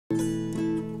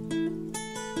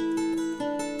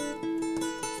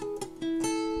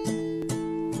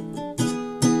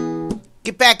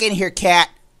Get back in here, cat.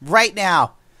 Right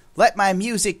now. Let my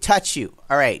music touch you.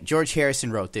 All right, George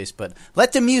Harrison wrote this, but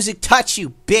let the music touch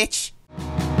you, bitch.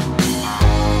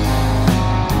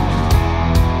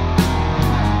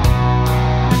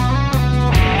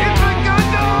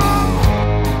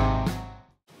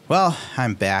 Well,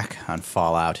 I'm back on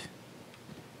Fallout.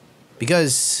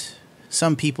 Because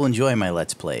some people enjoy my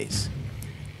Let's Plays.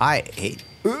 I hate...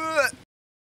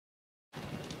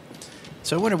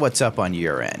 So I wonder what's up on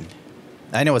your end.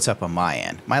 I know what's up on my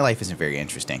end. My life isn't very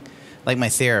interesting. Like my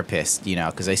therapist, you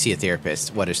know, because I see a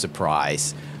therapist. What a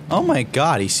surprise. Oh my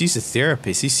god, he sees a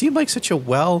therapist. He seemed like such a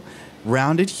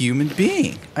well-rounded human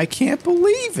being. I can't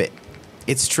believe it.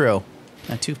 It's true.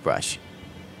 A toothbrush.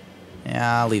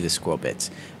 Yeah, I'll leave the squirrel bits.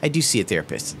 I do see a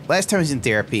therapist. Last time I was in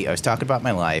therapy, I was talking about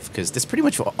my life, because that's pretty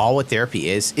much all what therapy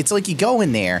is. It's like you go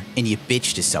in there and you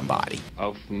bitch to somebody.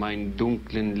 Auf mein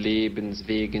dunklen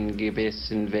Lebenswegen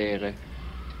gewesen wäre.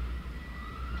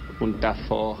 Und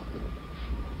davor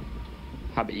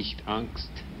habe ich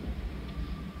Angst.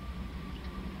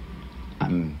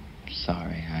 I'm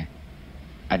sorry,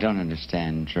 I don't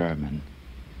understand German.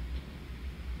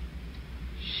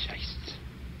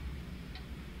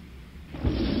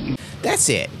 That's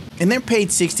it. And they're paid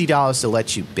 $60 to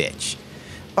let you bitch.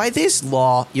 By this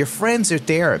law, your friends are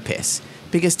therapists.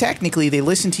 Because technically they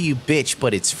listen to you bitch,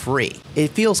 but it's free.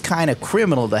 It feels kind of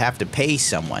criminal to have to pay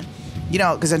someone. You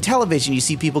know, because on television you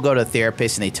see people go to a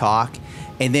therapist and they talk,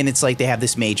 and then it's like they have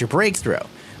this major breakthrough.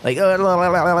 Like,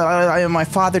 my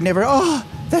father never, oh,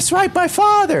 that's right, my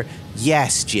father.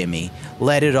 Yes, Jimmy,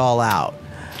 let it all out.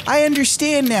 I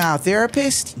understand now,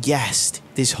 therapist. Yes,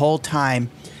 this whole time,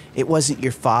 it wasn't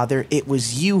your father, it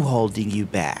was you holding you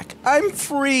back. I'm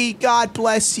free, God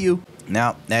bless you.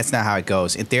 No, that's not how it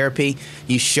goes. In therapy,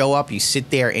 you show up, you sit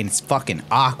there, and it's fucking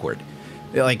awkward.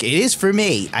 Like, it is for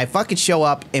me. I fucking show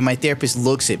up, and my therapist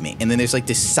looks at me, and then there's like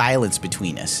this silence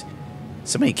between us.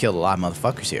 Somebody killed a lot of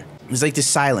motherfuckers here. There's like this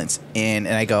silence, and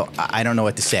I go, I don't know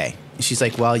what to say. And she's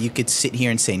like, well, you could sit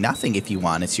here and say nothing if you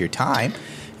want, it's your time.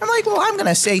 I'm like, well, I'm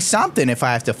gonna say something if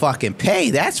I have to fucking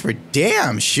pay. That's for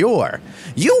damn sure.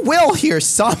 You will hear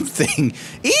something.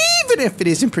 Even if it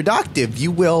isn't productive,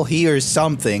 you will hear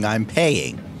something. I'm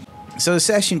paying. So the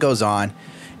session goes on,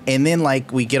 and then,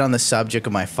 like, we get on the subject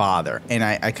of my father. And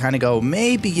I kind of go,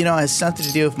 maybe, you know, it has something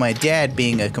to do with my dad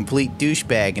being a complete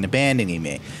douchebag and abandoning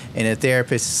me. And the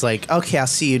therapist is like, okay, I'll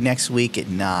see you next week at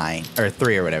 9 or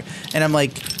 3 or whatever. And I'm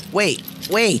like, wait.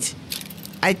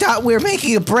 I thought we were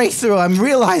making a breakthrough. I'm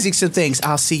realizing some things.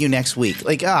 I'll see you next week.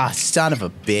 Like, son of a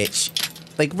bitch.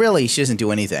 Like, really, she doesn't do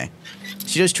anything.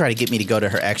 She does try to get me to go to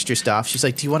her extra stuff. She's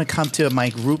like, do you want to come to my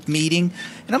group meeting?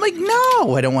 And I'm like,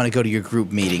 no, I don't want to go to your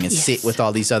group meeting and sit with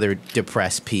all these other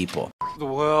depressed people. The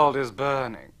world is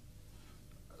burning.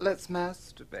 Let's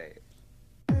masturbate.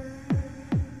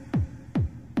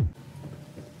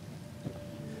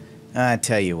 I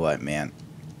tell you what, man.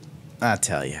 I'll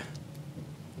tell you.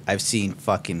 I've seen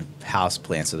fucking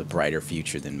houseplants with a brighter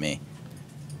future than me.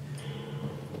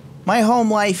 My home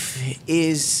life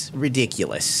is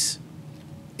ridiculous.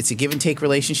 It's a give and take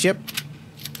relationship.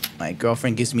 My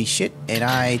girlfriend gives me shit, and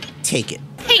I take it.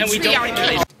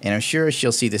 And I'm sure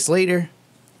she'll see this later,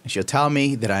 and she'll tell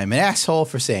me that I'm an asshole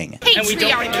for saying it.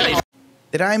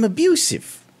 That I'm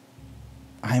abusive.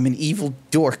 I'm an evil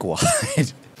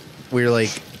dorkwad. We were,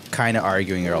 like, kind of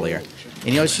arguing earlier. And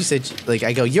you know what she said? Like,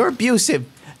 I go, you're abusive.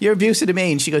 You're abusive to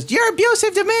me. And she goes, you're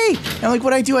abusive to me. And I'm like,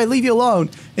 what I do? I leave you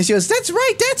alone. And she goes, that's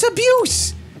right. That's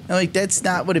abuse. And I'm like, that's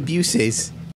not what abuse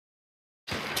is.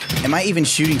 Am I even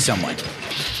shooting someone?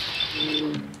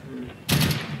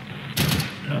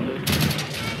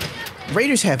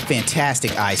 Raiders have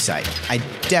fantastic eyesight. I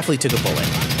definitely took a bullet.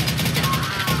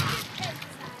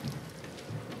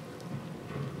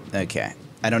 Okay.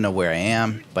 I don't know where I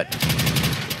am, but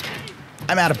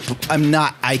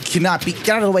I cannot be, get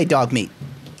out of the way, dog meat.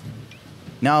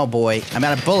 No, boy, I'm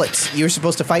out of bullets. You're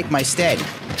supposed to fight in my stead.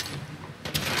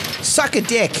 Suck a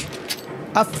dick.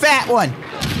 A fat one.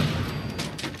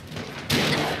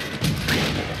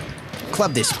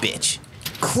 Club this bitch.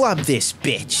 Club this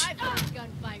bitch.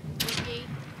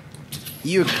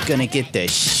 You're gonna get the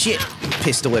shit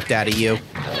pistol whipped out of you.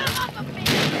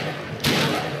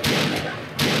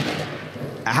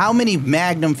 How many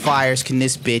magnum fires can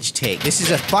this bitch take? This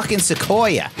is a fucking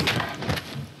Sequoia.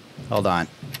 Hold on.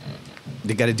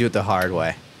 They gotta do it the hard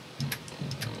way.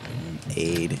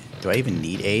 Aid. Do I even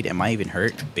need aid? Am I even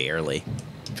hurt? Barely.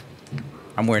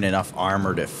 I'm wearing enough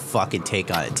armor to fucking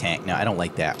take on a tank. No, I don't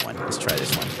like that one. Let's try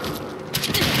this one.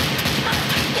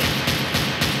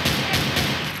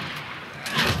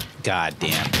 God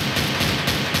damn.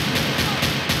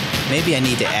 Maybe I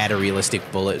need to add a realistic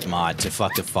bullet mod to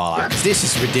fucking Fallout. This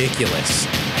is ridiculous.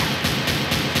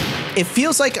 It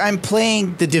feels like I'm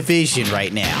playing The Division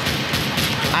right now.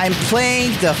 I'm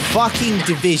playing the fucking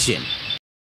Division.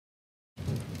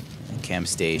 Chem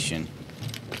station.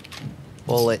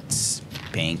 Bullets.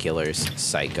 Painkillers.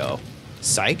 Psycho.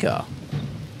 Psycho?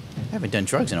 I haven't done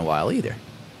drugs in a while either.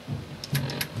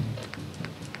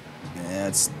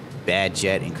 That's bad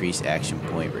jet. Increased action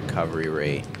point. Recovery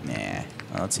rate. Nah.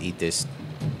 Well, let's eat this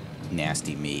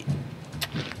nasty meat.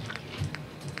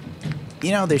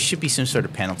 You know, there should be some sort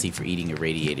of penalty for eating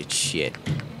irradiated shit.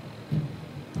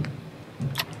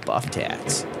 Buff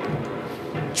tats.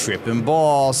 Tripping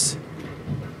balls.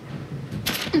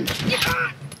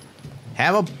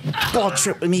 Have a ball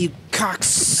trip with me, you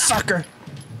cocksucker.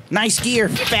 Nice gear,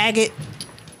 faggot.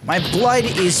 My blood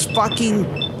is fucking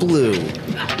blue.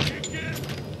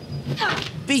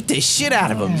 Beat the shit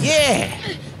out of him, yeah.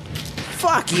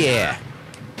 Fuck yeah.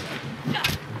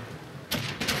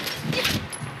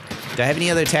 Do I have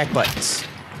any other attack buttons?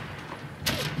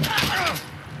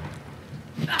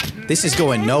 This is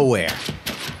going nowhere.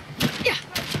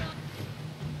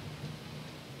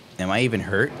 Am I even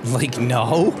hurt? Like,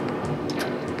 no?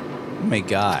 Oh my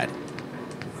god.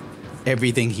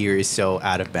 Everything here is so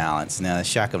out of balance. Now, the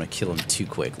shotgun will kill him too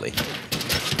quickly.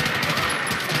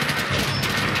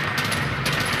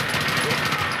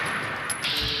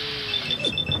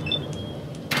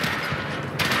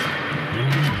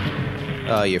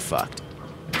 Oh, you're fucked.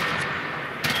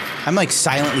 I'm like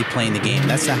silently playing the game.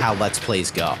 That's not how Let's Plays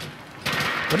go.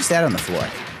 What is that on the floor?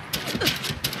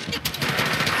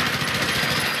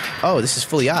 Oh, this is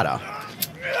fully auto.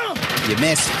 You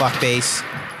missed, fuckface.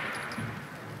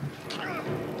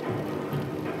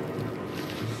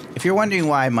 If you're wondering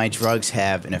why my drugs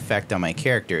have an effect on my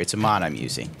character, it's a mod I'm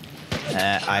using.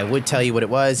 I would tell you what it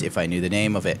was if I knew the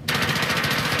name of it.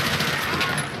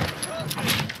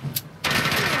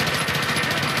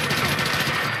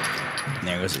 And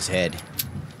there goes his head.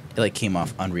 It like came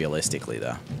off unrealistically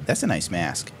though. That's a nice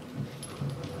mask.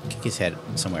 Kick his head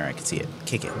somewhere I can see it.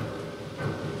 Kick it.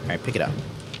 Alright, pick it up.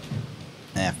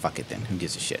 Ah, fuck it then. Who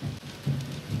gives a shit?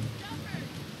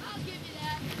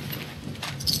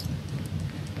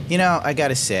 You know, I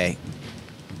gotta say,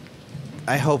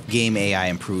 I hope game AI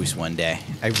improves one day.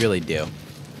 I really do.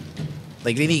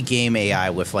 Like, they need game AI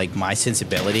with, like, my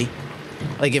sensibility.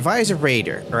 Like, if I was a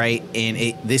raider, right,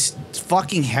 and this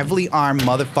fucking heavily armed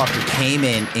motherfucker came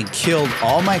in and killed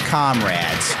all my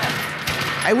comrades,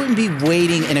 I wouldn't be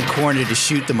waiting in a corner to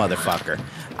shoot the motherfucker.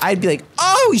 I'd be like,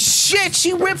 oh shit,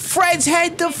 she ripped Fred's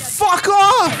head the fuck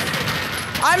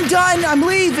off! I'm done, I'm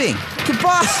leaving!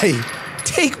 Goodbye!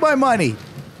 Take my money!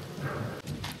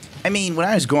 I mean, when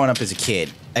I was growing up as a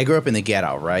kid, I grew up in the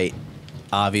ghetto, right?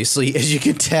 Obviously, as you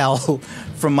can tell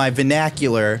from my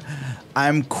vernacular,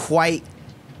 I'm quite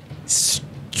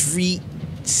street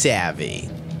savvy.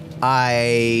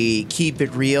 I keep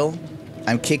it real.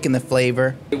 I'm kicking the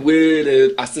flavor. With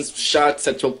it, I sent some shots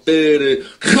at your bed.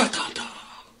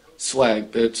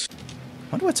 Swag, bitch.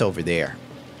 Wonder what's over there.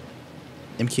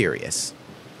 I'm curious.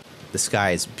 The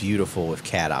sky is beautiful with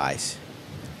cat eyes.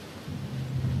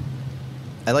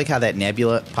 I like how that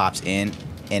nebula pops in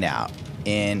and out,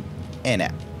 in and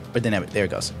out. But then there it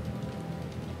goes.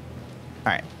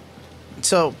 Alright.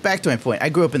 So, back to my point. I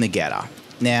grew up in the ghetto.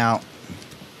 Now,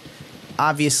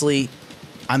 obviously,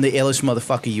 I'm the illest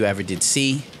motherfucker you ever did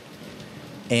see.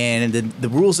 And the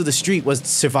rules of the street was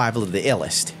survival of the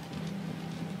illest.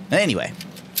 Anyway,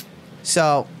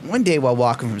 so one day while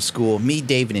walking from school, me,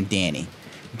 David, and Danny.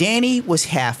 Danny was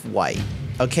half white,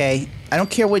 okay? I don't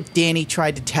care what Danny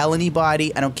tried to tell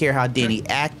anybody. I don't care how Danny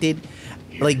acted.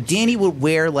 Like, Danny would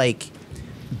wear, like,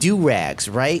 do-rags,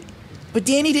 right? But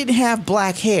Danny didn't have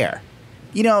black hair.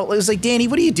 You know, it was like, Danny,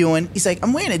 what are you doing? He's like,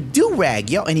 I'm wearing a do-rag,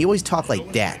 yo. And he always talked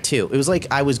like that, too. It was like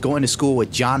I was going to school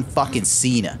with John fucking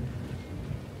Cena.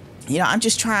 You know, I'm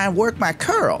just trying to work my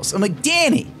curls. I'm like,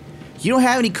 Danny, you don't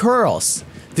have any curls.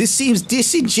 This seems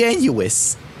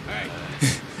disingenuous.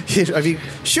 I mean,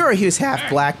 sure, he was half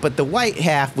black, but the white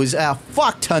half was a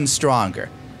fuck-ton stronger.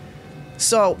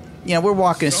 So, you know, we're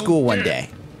walking to school one day.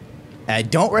 And I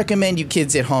don't recommend you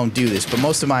kids at home do this, but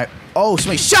most of my... Oh,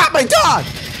 somebody shot my dog!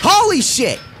 Holy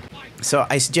shit! So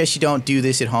I suggest you don't do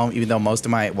this at home, even though most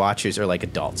of my watchers are like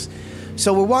adults.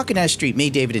 So we're walking down the street,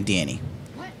 me, David, and Danny.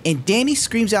 And Danny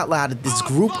screams out loud at this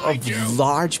group of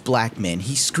large black men.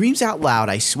 He screams out loud,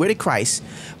 I swear to Christ,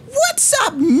 "What's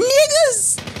up,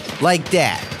 niggas?" Like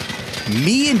that.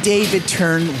 Me and David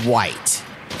turn white.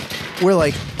 We're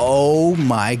like, oh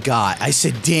my god. I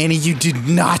said, Danny, you did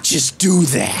not just do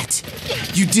that.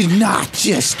 You did not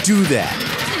just do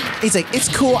that. He's like, it's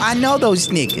cool, I know those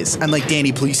niggas. I'm like,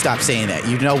 Danny, please stop saying that.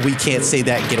 You know we can't say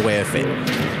that and get away with it.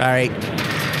 Alright?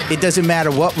 It doesn't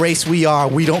matter what race we are,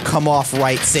 we don't come off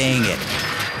right saying it.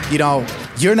 You know,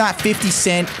 you're not 50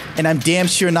 Cent, and I'm damn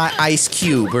sure not Ice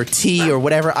Cube or T or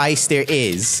whatever ice there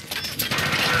is.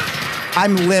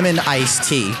 I'm lemon iced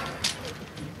tea.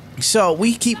 So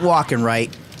we keep walking,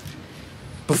 right?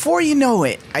 Before you know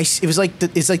it, it's like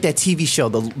that TV show,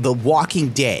 The Walking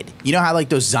Dead. You know how like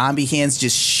those zombie hands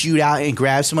just shoot out and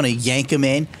grab someone and yank them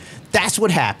in? That's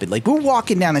what happened. Like we're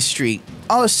walking down the street,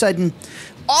 all of a sudden,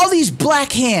 all these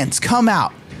black hands come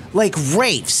out like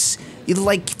wraiths,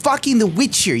 like fucking The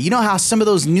Witcher. You know how some of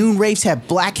those noon wraiths have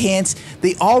black hands?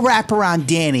 They all wrap around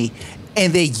Danny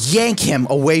and they yank him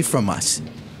away from us.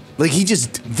 Like he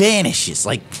just vanishes,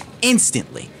 like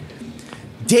instantly.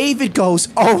 David goes,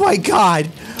 oh my God,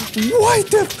 what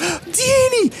the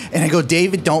Danny? And I go,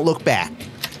 David, don't look back.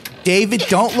 David,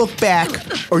 don't look back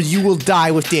or you will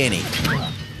die with Danny.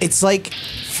 It's like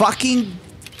fucking,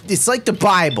 it's like the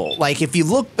Bible. Like if you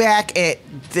look back at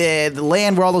the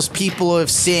land where all those people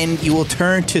have sinned, you will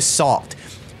turn to salt.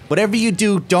 Whatever you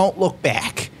do, don't look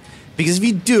back. Because if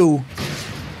you do,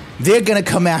 they're gonna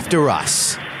come after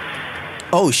us.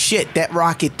 Oh shit, that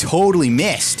rocket totally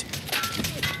missed.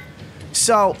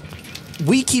 So,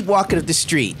 we keep walking up the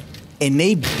street, and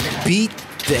they beat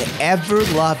the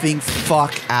ever-loving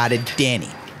fuck out of Danny.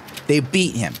 They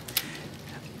beat him.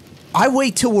 I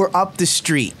wait till we're up the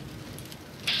street.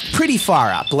 Pretty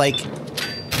far up. Like,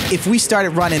 if we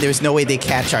started running, there's no way they'd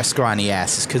catch our scrawny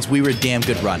asses, because we were damn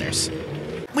good runners.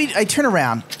 I turn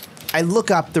around, I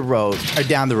look up the road, or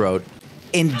down the road,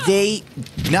 and they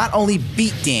not only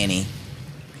beat Danny,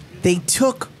 they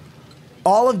took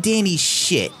all of Danny's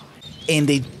shit, and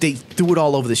they threw it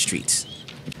all over the streets.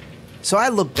 So I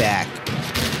look back.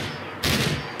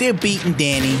 They're beating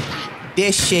Danny.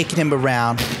 They're shaking him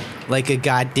around like a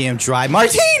goddamn dry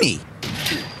martini.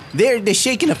 They're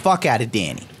shaking the fuck out of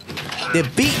Danny. They're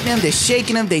beating him. They're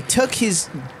shaking him. They took his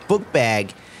book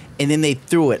bag, and then they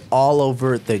threw it all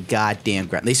over the goddamn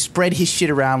ground. They spread his shit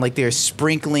around like they're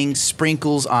sprinkling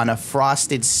sprinkles on a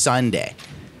frosted sundae.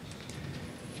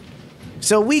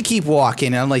 So we keep walking,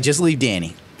 and I'm like, just leave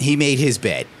Danny. He made his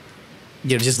bed.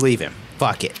 You know, just leave him.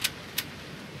 Fuck it.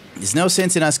 There's no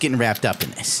sense in us getting wrapped up in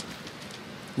this.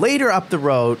 Later up the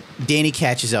road, Danny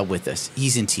catches up with us.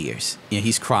 He's in tears. You know,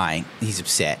 he's crying. He's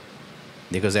upset.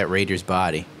 There goes that Raider's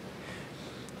body.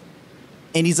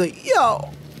 And he's like,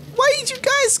 yo, why didn't you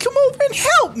guys come over and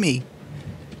help me?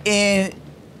 And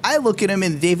I look at him,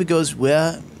 and David goes,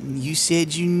 well, you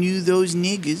said you knew those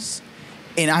niggas.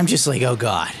 And I'm just like, oh,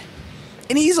 God.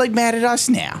 And he's like mad at us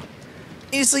now.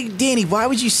 And it's like, Danny, why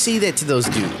would you say that to those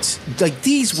dudes? Like,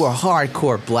 these were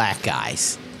hardcore black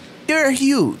guys. They're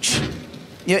huge.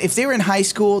 You know, if they were in high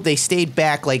school, they stayed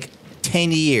back like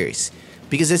 10 years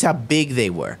because that's how big they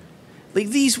were. Like,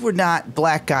 these were not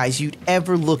black guys you'd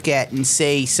ever look at and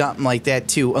say something like that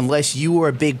to unless you were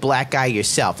a big black guy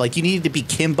yourself. Like, you needed to be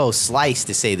Kimbo Slice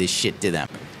to say this shit to them.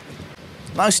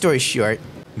 Long story short,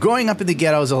 growing up in the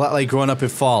ghetto is a lot like growing up in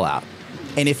Fallout.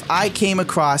 And if I came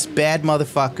across bad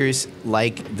motherfuckers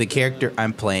like the character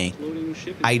I'm playing,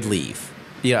 I'd leave.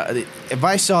 Yeah, if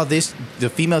I saw the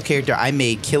female character I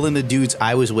made killing the dudes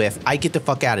I was with, I'd get the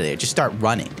fuck out of there. Just start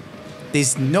running.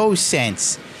 There's no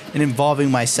sense in involving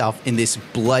myself in this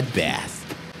bloodbath.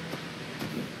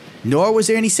 Nor was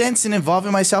there any sense in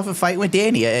involving myself in fighting with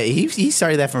Danny. He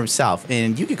started that for himself.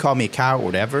 And you could call me a coward or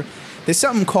whatever. There's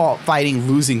something called fighting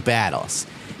losing battles.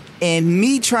 And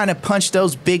me trying to punch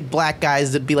those big black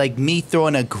guys would be like me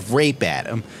throwing a grape at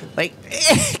them. Like,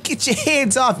 get your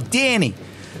hands off Danny.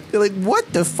 They're like,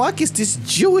 what the fuck is this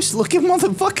Jewish-looking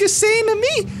motherfucker saying to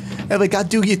me? I'm like, I'll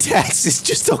do your taxes,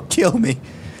 just don't kill me.